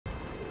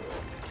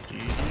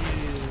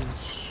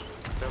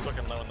was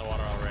looking low in the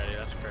water already.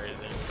 That's crazy.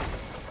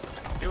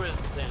 Who was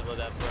Angela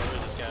Death, bro? Who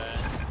is this guy?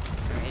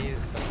 He's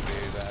some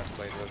dude that I've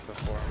played with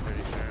before, I'm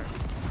pretty sure.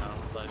 Oh,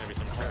 there's gonna be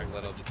some A trick.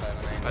 little detail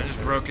name. I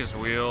just broke his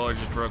wheel. I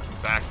just broke the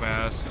back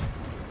mast.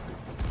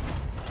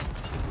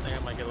 I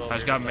think I might get a little I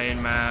just got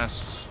main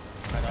mast.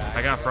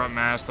 I got front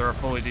mast. They're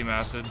fully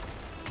demasted.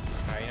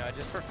 Alright, you know,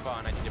 just for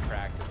fun, I need to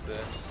practice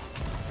this.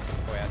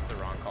 Boy, that's the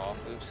wrong call.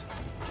 Oops.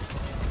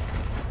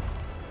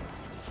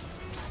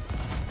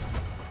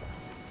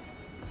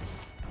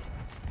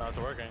 Oh, it's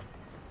working.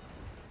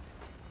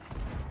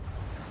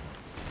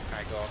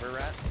 Alright, go over,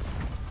 Rat.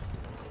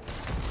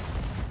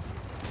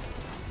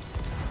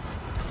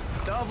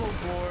 Double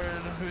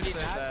board. Who Dude,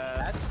 said that?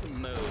 That's the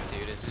move,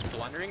 dude. It's just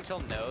blundering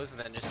till nose and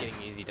then just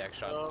getting easy deck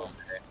shots. Oh.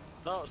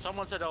 No,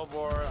 someone said double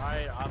board.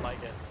 I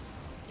like it.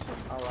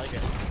 I like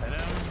it. And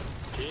then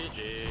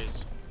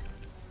GG's.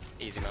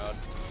 Easy mode.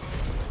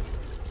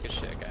 Good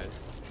shit, guys.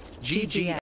 GG.